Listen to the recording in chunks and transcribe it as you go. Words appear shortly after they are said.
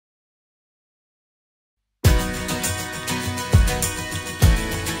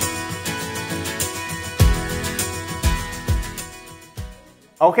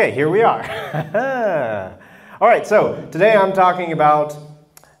Okay, here we are. All right, so today I'm talking about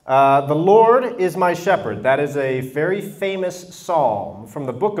the Lord is my shepherd. That is a very famous psalm from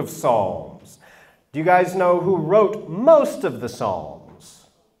the book of Psalms. Do you guys know who wrote most of the Psalms?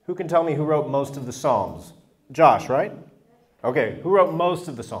 Who can tell me who wrote most of the Psalms? Josh, right? Okay, who wrote most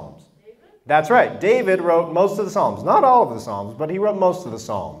of the Psalms? That's right. David wrote most of the Psalms. Not all of the Psalms, but he wrote most of the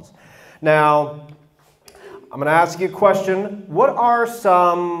Psalms. Now, I'm going to ask you a question. What are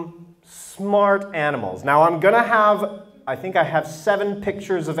some smart animals? Now, I'm going to have, I think I have 7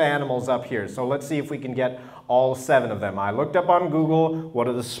 pictures of animals up here. So let's see if we can get all 7 of them. I looked up on Google, what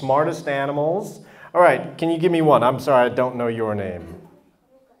are the smartest animals? All right, can you give me one? I'm sorry, I don't know your name.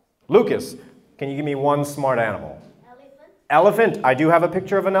 Lucas, can you give me one smart animal? Elephant. I do have a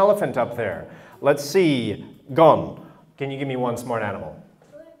picture of an elephant up there. Let's see. Gon, can you give me one smart animal?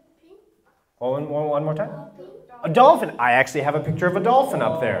 One more time? A dolphin. I actually have a picture of a dolphin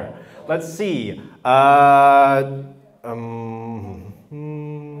up there. Let's see. Brandon.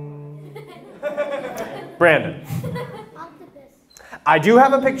 Octopus. I do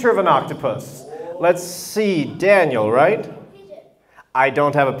have a picture of an octopus. Let's see. Daniel, right? I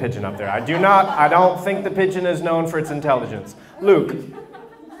don't have a pigeon up there. I don't think the pigeon is known for its intelligence. Luke.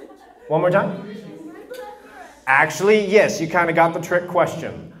 One more time? Actually, yes, you kind of got the trick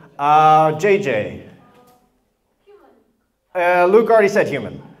question. JJ. Luke already said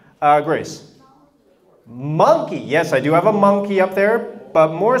human. Grace. Monkey. Yes, I do have a monkey up there,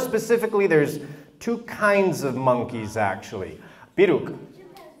 but more specifically, there's 2 kinds of monkeys, actually. Biruk.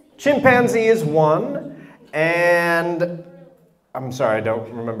 Chimpanzee is one, and I'm sorry, I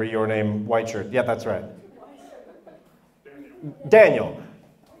don't remember your name, white shirt. Yeah, that's right. Daniel.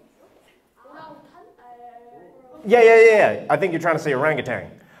 Yeah. I think you're trying to say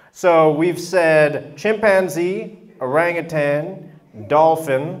orangutan. So we've said chimpanzee, orangutan,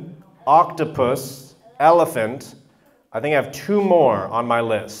 dolphin, octopus, elephant. I think I have 2 more on my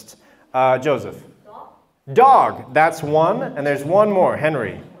list. Joseph. Dog. That's one, and there's one more.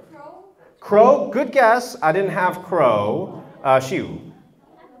 Henry. Crow. Good guess. I didn't have crow. Shiu.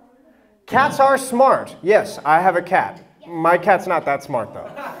 Cats are smart. Yes, I have a cat. My cat's not that smart, though.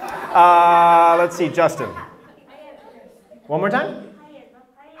 Let's see, Justin. One more time?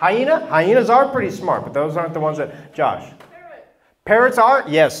 Hyena? Hyenas are pretty smart, but those aren't the ones that... Josh. Parrots are?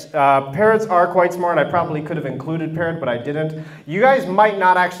 Yes, parrots are quite smart. I probably could have included parrot, but I didn't. You guys might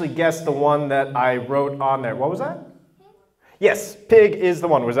not actually guess the one that I wrote on there. What was that? Yes, pig is the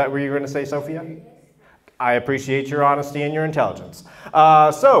one. Was that what you were going to say, Sophia? I appreciate your honesty and your intelligence.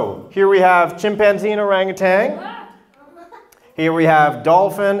 So, here we have chimpanzee and orangutan. Here we have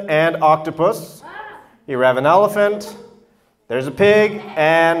dolphin and octopus. Here we have an elephant. There's a pig,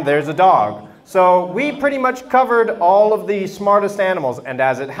 and there's a dog. So, we pretty much covered all of the smartest animals. And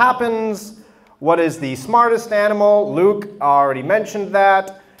as it happens, what is the smartest animal? Luke already mentioned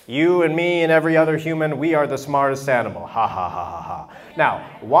that. You and me and every other human, we are the smartest animal. Ha ha ha ha ha. Now,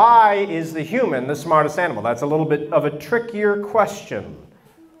 why is the human the smartest animal? That's a little bit of a trickier question.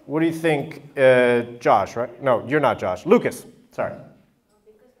 What do you think, Josh, right? No, you're not Josh. Lucas, sorry.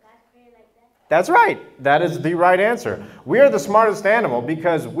 That's right. That is the right answer. We are the smartest animal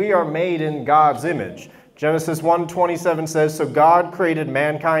because we are made in God's image. Genesis 1:27 says, so God created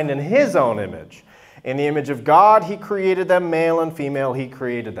mankind in his own image. In the image of God, he created them, male and female, he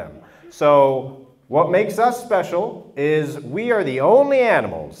created them. So what makes us special is we are the only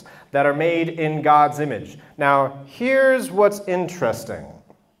animals that are made in God's image. Now, here's what's interesting.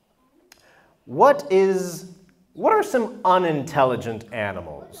 What are some unintelligent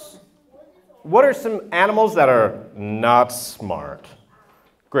animals? What are some animals that are not smart?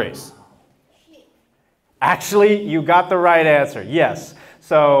 Grace. Actually, you got the right answer. Yes.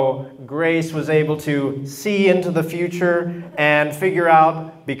 So Grace was able to see into the future and figure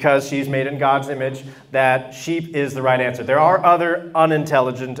out, because she's made in God's image, that sheep is the right answer. There are other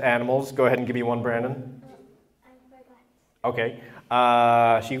unintelligent animals. Go ahead and give me one, Brandon. Okay.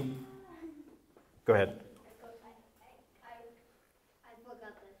 Sheep. Go ahead.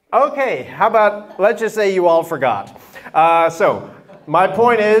 Okay, how about, let's just say you all forgot. So my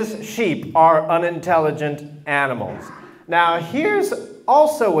point is, sheep are unintelligent animals. Now, here's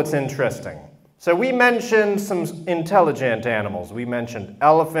also what's interesting. So we mentioned some intelligent animals. We mentioned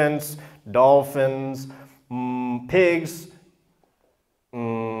elephants, dolphins, pigs,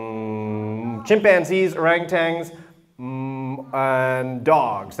 chimpanzees, orangutans, and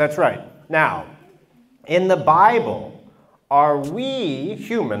dogs. That's right. Now, in the Bible, are we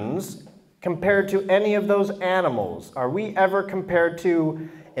humans compared to any of those animals? Are we ever compared to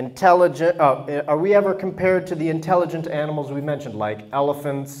intelligent, are we ever compared to the intelligent animals we mentioned, like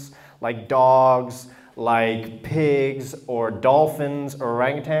elephants, like dogs, like pigs, or dolphins, or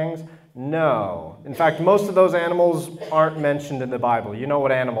orangutans? No. In fact, most of those animals aren't mentioned in the Bible. You know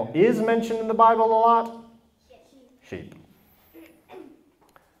what animal is mentioned in the Bible a lot? Sheep.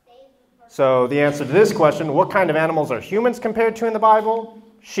 So the answer to this question, what kind of animals are humans compared to in the Bible?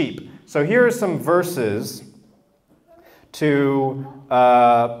 Sheep. So here are some verses to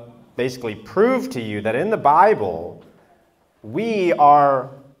basically prove to you that in the Bible, we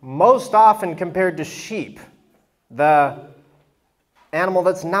are most often compared to sheep, the animal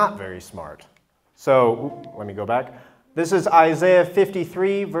that's not very smart. So, let me go back. This is Isaiah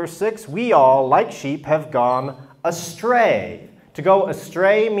 53, verse 6. We all, like sheep, have gone astray. To go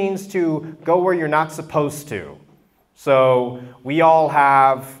astray means to go where you're not supposed to. So, we all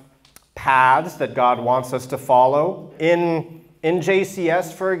have paths that God wants us to follow. In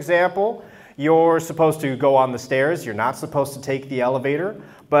JCS, for example, you're supposed to go on the stairs. You're not supposed to take the elevator.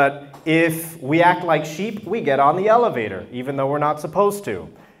 But if we act like sheep, we get on the elevator, even though we're not supposed to.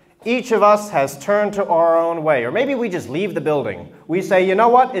 Each of us has turned to our own way. Or maybe we just leave the building. We say, you know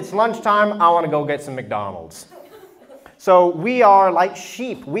what, it's lunchtime, I want to go get some McDonald's. So we are like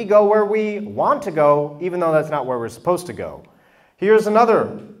sheep. We go where we want to go, even though that's not where we're supposed to go. Here's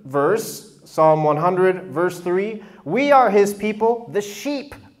another verse, Psalm 100, verse 3. We are his people, the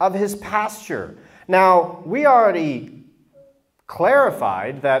sheep of his pasture. Now, we already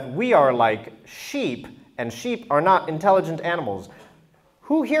clarified that we are like sheep, and sheep are not intelligent animals.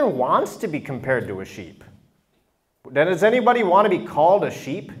 Who here wants to be compared to a sheep? Does anybody want to be called a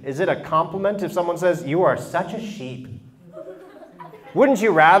sheep? Is it a compliment if someone says, you are such a sheep? Wouldn't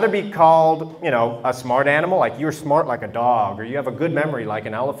you rather be called, you know, a smart animal, like you're smart like a dog, or you have a good memory like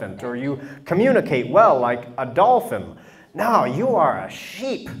an elephant, or you communicate well like a dolphin? No, you are a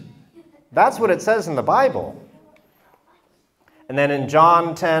sheep. That's what it says in the Bible. And then in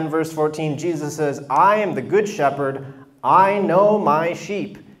John 10, verse 14, Jesus says, I am the good shepherd. I know my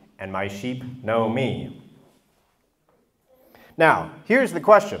sheep, and my sheep know me. Now, here's the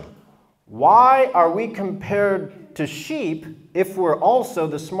question. Why are we compared to sheep if we're also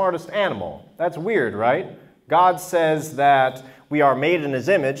the smartest animal? That's weird, right? God says that we are made in his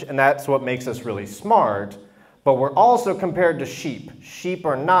image, and that's what makes us really smart. But we're also compared to sheep. Sheep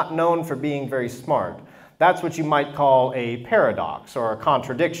are not known for being very smart. That's what you might call a paradox or a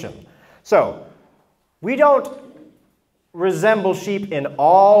contradiction. So, we don't resemble sheep in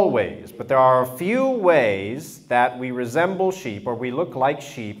all ways, but there are a few ways that we resemble sheep or we look like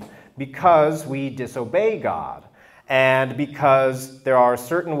sheep because we disobey God and because there are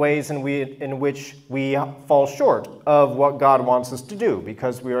certain ways in which we fall short of what God wants us to do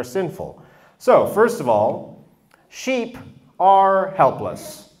because we are sinful. So, first of all, sheep are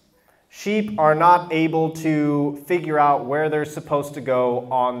helpless. Sheep are not able to figure out where they're supposed to go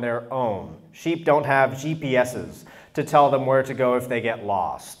on their own. Sheep don't have GPSs to tell them where to go if they get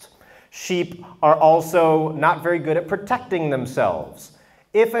lost. Sheep are also not very good at protecting themselves.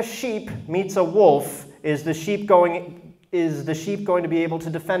 If a sheep meets a wolf, is the sheep going to be able to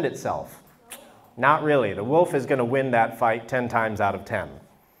defend itself? Not really. The wolf is going to win that fight 10 times out of 10.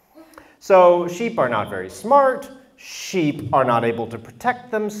 So sheep are not very smart. Sheep are not able to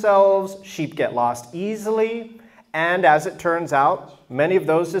protect themselves. Sheep get lost easily. And as it turns out, many of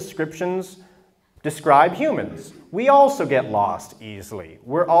those descriptions describe humans. We also get lost easily.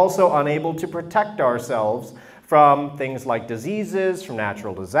 We're also unable to protect ourselves from things like diseases, from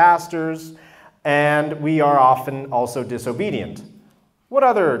natural disasters, and we are often also disobedient. What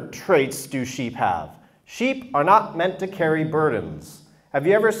other traits do sheep have? Sheep are not meant to carry burdens. Have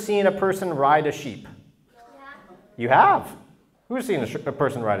you ever seen a person ride a sheep? You have? Who's seen a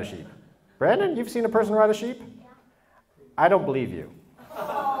person ride a sheep? Brandon, you've seen a person ride a sheep? I don't believe you.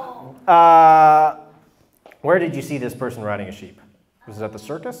 Where did you see this person riding a sheep? Was it at the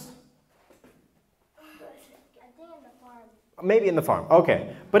circus? I think in the farm. Maybe in the farm.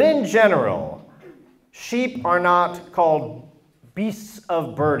 Okay. But in general, sheep are not called beasts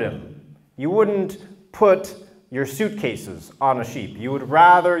of burden. You wouldn't put your suitcases on a sheep. You would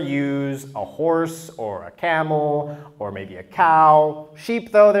rather use a horse or a camel or maybe a cow.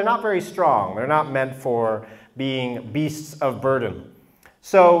 Sheep, though, they're not very strong. They're not meant for being beasts of burden.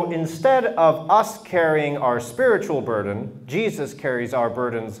 So instead of us carrying our spiritual burden, Jesus carries our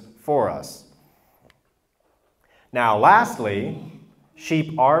burdens for us. Now, lastly,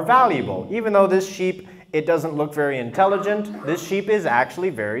 sheep are valuable. Even though this sheep, it doesn't look very intelligent, this sheep is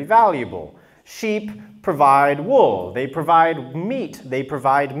actually very valuable. Sheep provide wool, they provide meat, they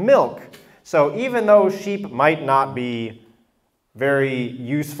provide milk. So even though sheep might not be very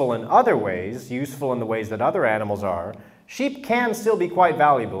useful in other ways, useful in the ways that other animals are, sheep can still be quite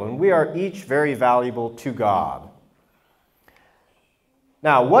valuable, and we are each very valuable to God.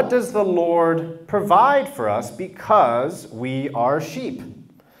 Now, what does the Lord provide for us because we are sheep?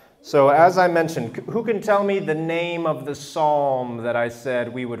 So, as I mentioned, who can tell me the name of the psalm that I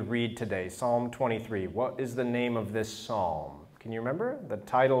said we would read today? Psalm 23. What is the name of this psalm? Can you remember the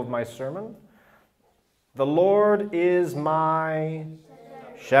title of my sermon? The Lord is my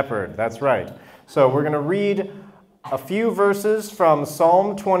shepherd. That's right. So, we're going to read a few verses from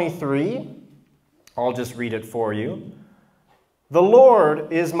Psalm 23. I'll just read it for you. The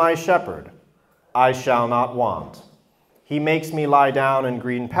Lord is my shepherd, I shall not want. He makes me lie down in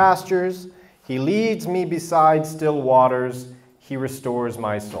green pastures. He leads me beside still waters. He restores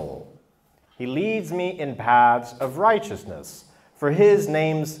my soul. He leads me in paths of righteousness for his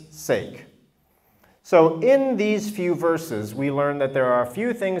name's sake. So in these few verses, we learn that there are a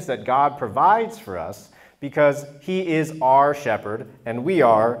few things that God provides for us because he is our shepherd and we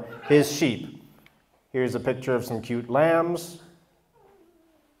are his sheep. Here's a picture of some cute lambs.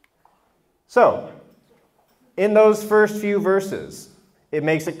 So, in those first few verses, it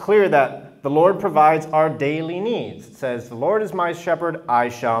makes it clear that the Lord provides our daily needs. It says, the Lord is my shepherd, I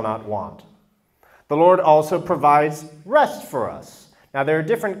shall not want. The Lord also provides rest for us. Now, there are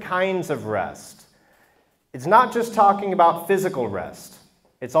different kinds of rest. It's not just talking about physical rest.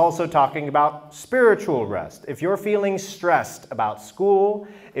 It's also talking about spiritual rest. If you're feeling stressed about school,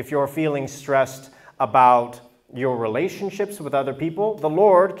 if you're feeling stressed about your relationships with other people, the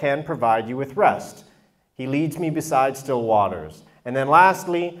Lord can provide you with rest. He leads me beside still waters. And then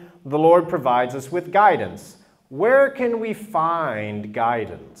lastly, the Lord provides us with guidance. Where can we find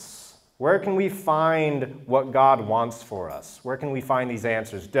guidance? Where can we find what God wants for us? Where can we find these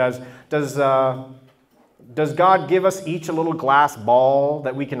answers? Does God give us each a little glass ball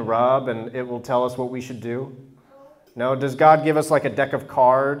that we can rub and it will tell us what we should do? No? Does God give us like a deck of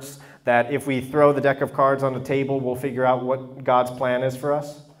cards that if we throw the deck of cards on the table, we'll figure out what God's plan is for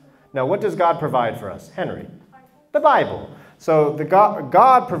us? No, what does God provide for us? Henry? The Bible. So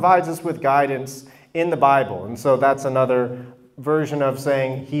God provides us with guidance in the Bible. And so that's another version of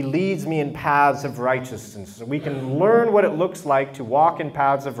saying, he leads me in paths of righteousness. So we can learn what it looks like to walk in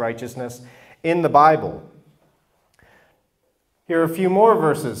paths of righteousness in the Bible. Here are a few more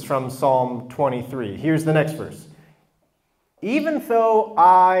verses from Psalm 23. Here's the next verse. Even though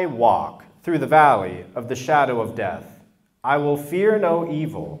I walk through the valley of the shadow of death, I will fear no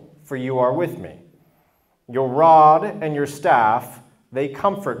evil, for you are with me. Your rod and your staff, they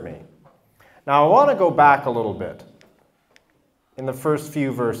comfort me. Now I want to go back a little bit in the first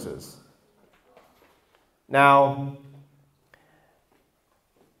few verses. Now,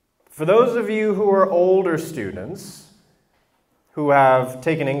 for those of you who are older students, who have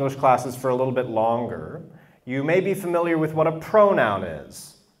taken English classes for a little bit longer, you may be familiar with what a pronoun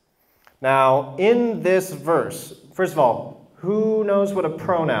is. Now, in this verse, first of all, who knows what a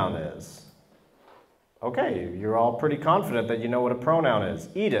pronoun is? Okay, you're all pretty confident that you know what a pronoun is.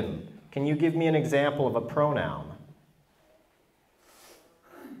 Eden, can you give me an example of a pronoun?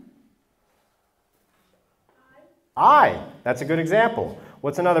 I. That's a good example.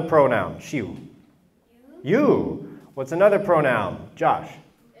 What's another pronoun? Shiu. You. What's another pronoun? Josh.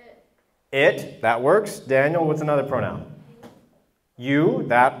 It, that works. Daniel, what's another pronoun? You,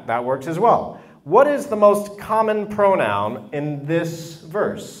 that works as well. What is the most common pronoun in this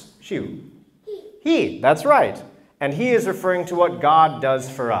verse? Shiu. He, that's right. And he is referring to what God does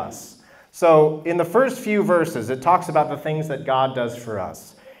for us. So in the first few verses, it talks about the things that God does for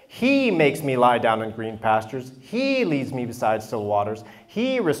us. He makes me lie down in green pastures. He leads me beside still waters.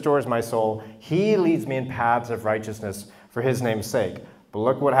 He restores my soul. He leads me in paths of righteousness for his name's sake. But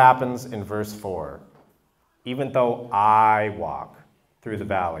look what happens in verse 4. Even though I walk through the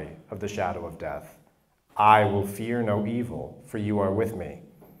valley of the shadow of death, I will fear no evil, for you are with me.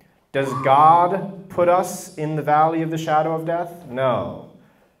 Does God put us in the valley of the shadow of death? No.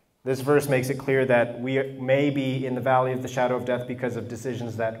 This verse makes it clear that we may be in the valley of the shadow of death because of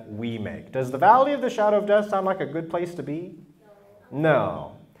decisions that we make. Does the valley of the shadow of death sound like a good place to be?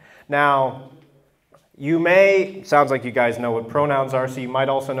 No. Now, sounds like you guys know what pronouns are, so you might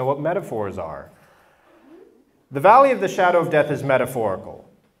also know what metaphors are. The valley of the shadow of death is metaphorical.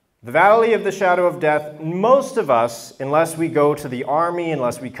 The valley of the shadow of death, most of us, unless we go to the army,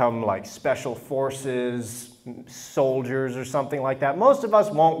 unless we come like special forces, soldiers or something like that, most of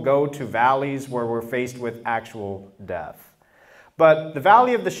us won't go to valleys where we're faced with actual death. But the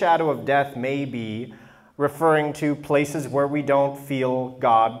valley of the shadow of death may be referring to places where we don't feel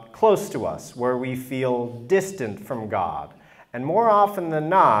God close to us, where we feel distant from God. And more often than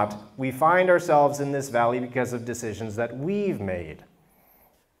not, we find ourselves in this valley because of decisions that we've made.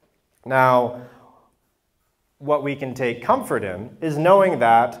 Now, what we can take comfort in is knowing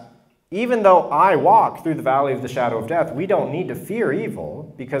that even though I walk through the valley of the shadow of death, we don't need to fear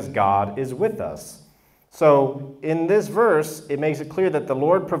evil because God is with us. So in this verse, it makes it clear that the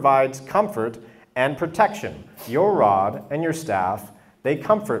Lord provides comfort and protection. Your rod and your staff, they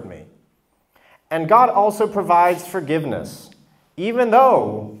comfort me. And God also provides forgiveness. Even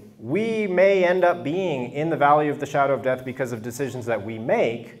though we may end up being in the valley of the shadow of death because of decisions that we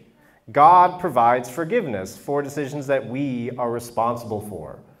make, God provides forgiveness for decisions that we are responsible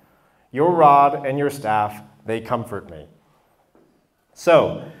for. Your rod and your staff, they comfort me.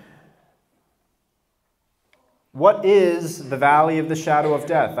 So, what is the valley of the shadow of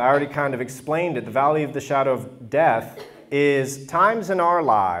death? I already kind of explained it. The valley of the shadow of death is times in our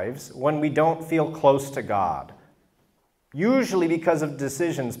lives when we don't feel close to God. Usually because of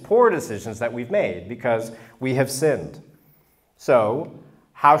decisions, poor decisions that we've made, because we have sinned. So,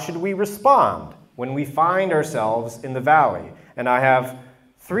 how should we respond when we find ourselves in the valley? And I have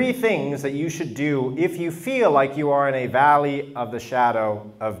 3 things that you should do if you feel like you are in a valley of the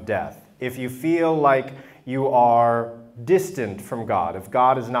shadow of death. If you feel like you are distant from God, if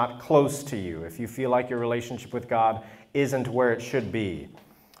God is not close to you, if you feel like your relationship with God isn't where it should be.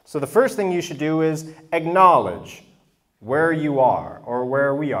 So the first thing you should do is acknowledge where you are or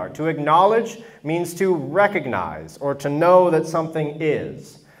where we are. To acknowledge means to recognize or to know that something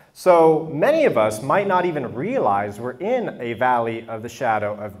is. So many of us might not even realize we're in a valley of the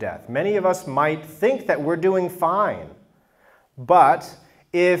shadow of death. Many of us might think that we're doing fine. But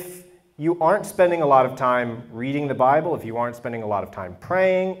if you aren't spending a lot of time reading the Bible, if you aren't spending a lot of time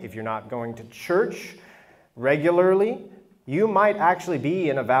praying, if you're not going to church regularly, you might actually be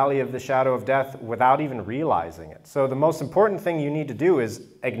in a valley of the shadow of death without even realizing it. So the most important thing you need to do is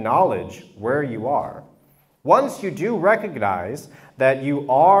acknowledge where you are. Once you do recognize that you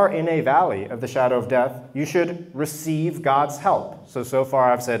are in a valley of the shadow of death, you should receive God's help. So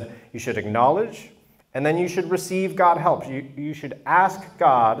far I've said you should acknowledge, and then you should receive God's help. You should ask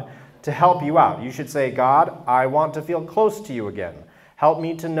God to help you out. You should say, God, I want to feel close to you again. Help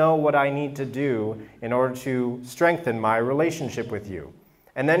me to know what I need to do in order to strengthen my relationship with you.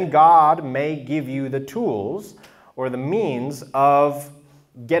 And then God may give you the tools or the means of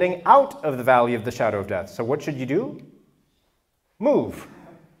getting out of the valley of the shadow of death. So what should you do? Move.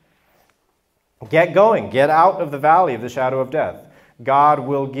 Get going. Get out of the valley of the shadow of death. God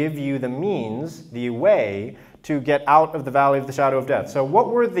will give you the means, the way to get out of the valley of the shadow of death. So what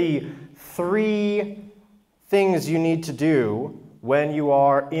were the 3 things you need to do when you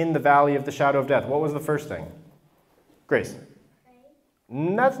are in the valley of the shadow of death? What was the first thing? Grace?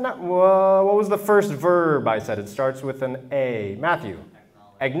 That's not, what was the first verb I said? It starts with an A. Matthew?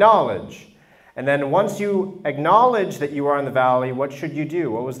 Acknowledge. And then once you acknowledge that you are in the valley, what should you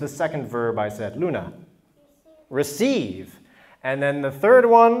do? What was the second verb I said? Luna? Receive. And then the third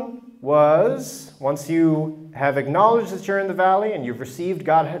one was, once you have acknowledged that you're in the valley and you've received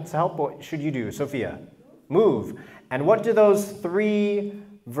God's help, what should you do? Sophia? Move. And what do those 3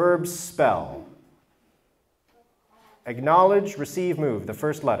 verbs spell? Acknowledge, receive, move. The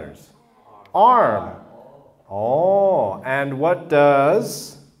first letters. Arm. Oh, and what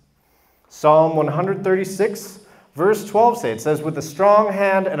does Psalm 136, verse 12 say? It says, with a strong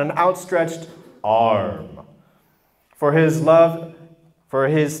hand and an outstretched arm. For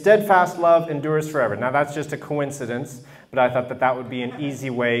his steadfast love endures forever. Now that's just a coincidence, but I thought that would be an easy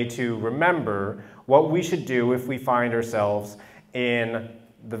way to remember what we should do if we find ourselves in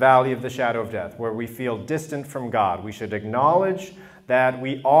the valley of the shadow of death, where we feel distant from God. We should acknowledge that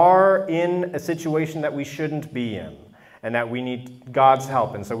we are in a situation that we shouldn't be in, and that we need God's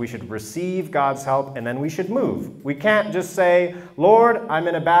help. And so we should receive God's help, and then we should move. We can't just say, Lord, I'm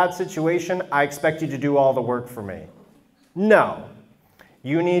in a bad situation. I expect you to do all the work for me. No.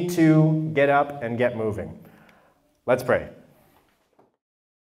 You need to get up and get moving. Let's pray.